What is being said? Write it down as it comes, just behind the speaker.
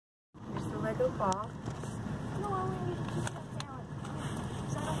go box. No, I want you to keep that down.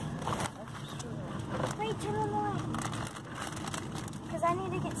 Wait, turn on the light. Because I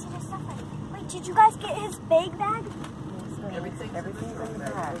need to get Cedar's stuff ready. Wait, did you guys get his big bag? Everything's in the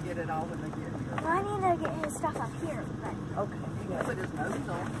bag. We'll get it all when they get here. No, I need to get his stuff up here. But... Okay. You can put his nose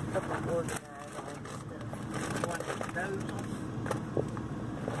on. Put the organize all this stuff. You want his nose on?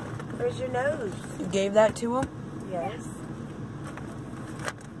 Where's your nose? You gave that to him? Yes.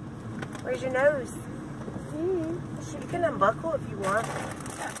 Where's your nose? Mm-hmm. You can unbuckle if you want.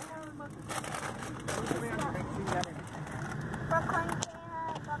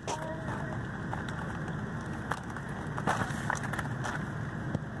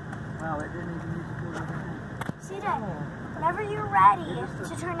 Wow, it didn't even use a good one. Cedar, whenever you're ready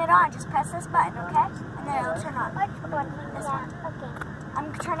to turn it on, just press this button, okay? And then it'll turn on. Which one? This one. Okay.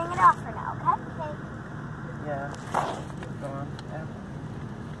 I'm turning it off for now, okay? Okay. Yeah. Go on.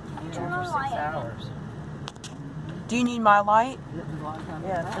 Turn on the light. 6 hours. Do you need my light?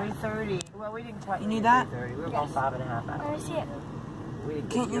 Yeah, 3:30. Well, we didn't quite. You need that? 3:30. We were gone 5.5 hours. Let me see it. We didn't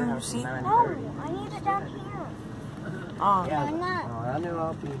Can't get your you house see? till No, 9:30. I need it down here. Oh. Yeah. I'm not. Oh, I knew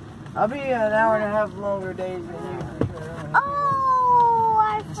I'll be an hour and a half longer days than you. Oh,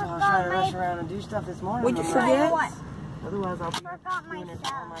 I So I was trying to forgot rush my... around and do stuff this morning. What'd you I'm like, forget? What? Otherwise, I'll be Forgot my doing it all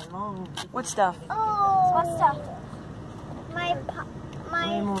stuff. night long. What stuff? Oh. What stuff? My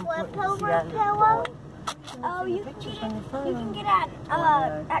flip over pillow. Oh, you can get it. You can get it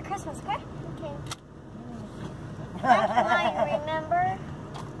at Christmas, okay? Okay. That's mine, remember?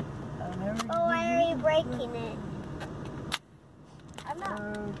 Oh, I'm already breaking it. I'm not.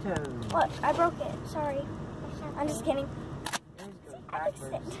 Look, I broke it. Sorry. I'm just kidding. I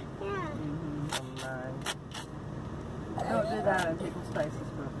fixed it. Yeah. Don't do that in people's faces,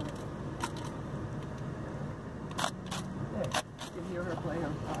 Brooklyn. There. Give you her play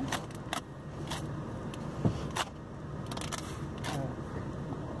on phone.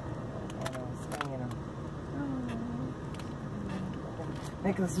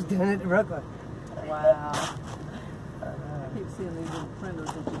 Nicholas was doing it in Brooklyn. Wow. I keep seeing these little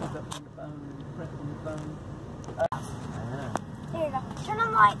printers that you hook up on the phone and print on the phone. There you go. Turn on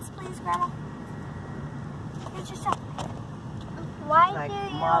the lights, please, Grandma. Get your stuff. Why like do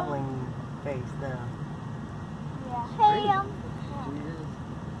you... modeling face now. Yeah. Hey,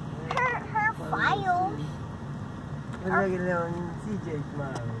 her files. Look at little CJ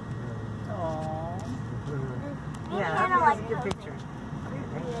smile. Aww. Yeah, kinda like that's a good her. picture.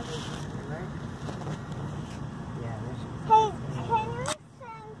 Hey, can you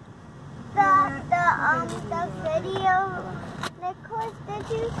send the video? Nicholas, did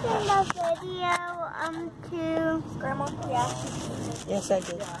you send the video to Grandma? Yeah. Yes, I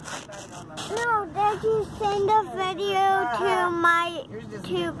did. No, did you send a video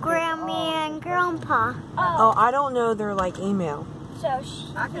to Grammy and Grandpa? Oh, I don't know their like email. So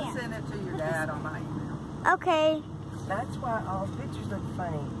I can send it to your dad on my email. Okay. That's why all pictures look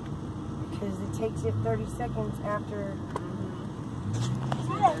funny. Because it takes it 30 seconds after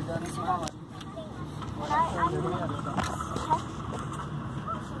they're done smiling.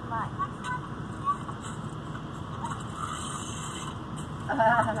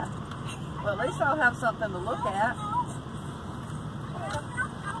 Well, at least I'll have something to look at.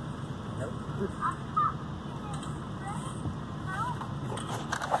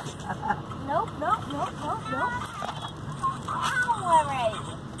 Nope. Alright.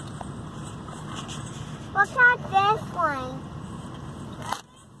 Look at this one.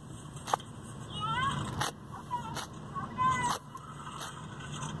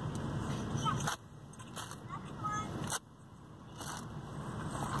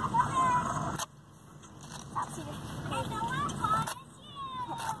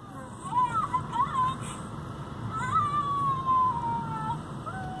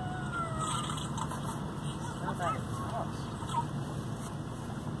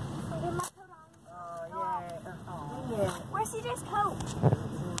 Where's CJ's coat?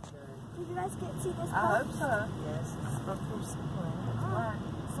 Did you guys get CJ's coat? I hope so. Yes, it's supposed to be somewhere.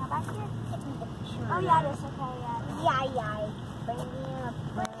 Is that back here? Sure. Oh yeah, it is. Okay, yeah. Yeah. Bring it up.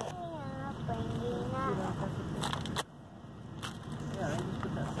 Yeah, they just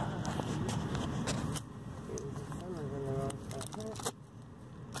put that sign up.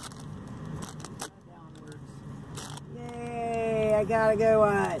 Yay, I got a good one.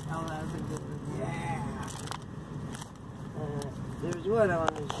 Oh, that was a good one. Yeah. There's one I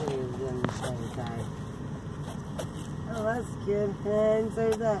want to show you on the same side. Oh, that's good. And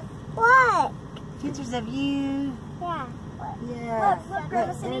there's that. What? Pictures of you. Yeah. Yeah. Look,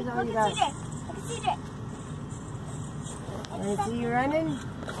 Grandma Cindy. There's all Look you at got. CJ. Look at CJ. Want to see you running?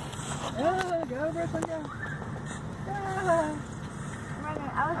 Go, Brooklyn, go.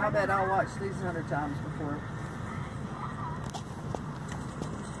 I bet I'll watch these 100 times before.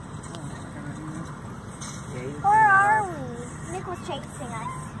 Where are we? Nick was chasing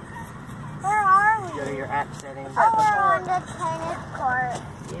us. Where are we? Go to your app settings. Oh, we're on the tennis court.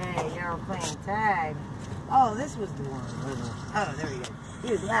 Yay, now we're playing tag. Oh, this was the one. Oh, there he is.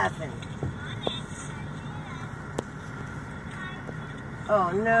 He was laughing.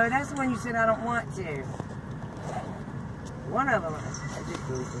 Oh, no, that's the one you said I don't want to. One of them, I just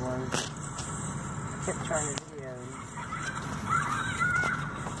moved the one. Kept trying to video.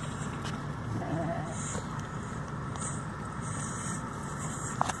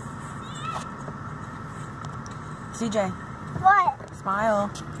 CJ, What?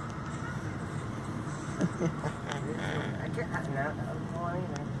 smile. I can't, no, I don't want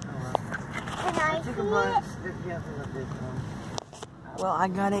either. Oh, well. Can I Took see a it? bunch. You have to look this one. Well, I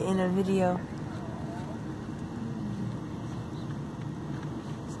got it in a video.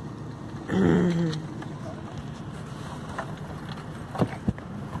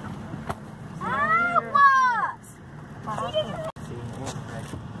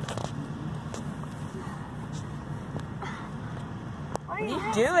 What What are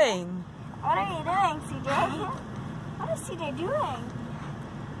you doing? What are you doing, CJ? What is CJ doing?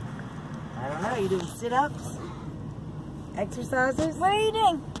 I don't know. You doing sit-ups? Exercises? What are you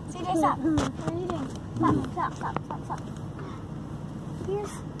doing? CJ, stop. What are you doing? Stop.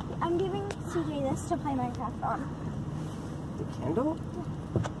 Here's, I'm giving CJ this to play Minecraft on. The Kindle?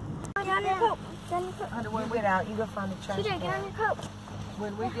 Get on your coat. Get on your coat. When we get out, you go find the trash CJ, get on your coat.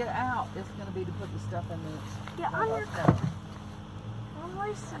 When we get out, it's going to be to put the stuff in the... Get on your coat. Wrong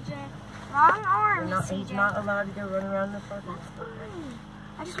way, CJ. Wrong arm, He's CJ. not allowed to go run around the parking.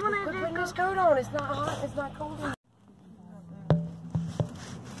 I just wanted Quit to putting go. his coat on. It's not hot. It's not cold. I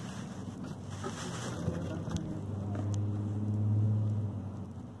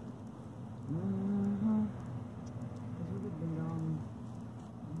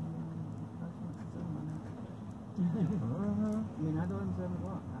mean, I don't understand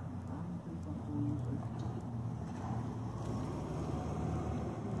what.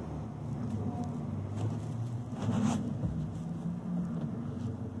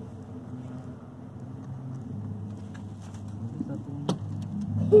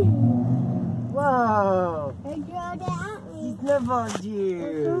 Whoa! Hey, girl, that He snowballed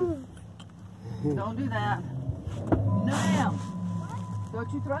you. Don't do that. No, ma'am.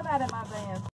 Don't you throw that at my van.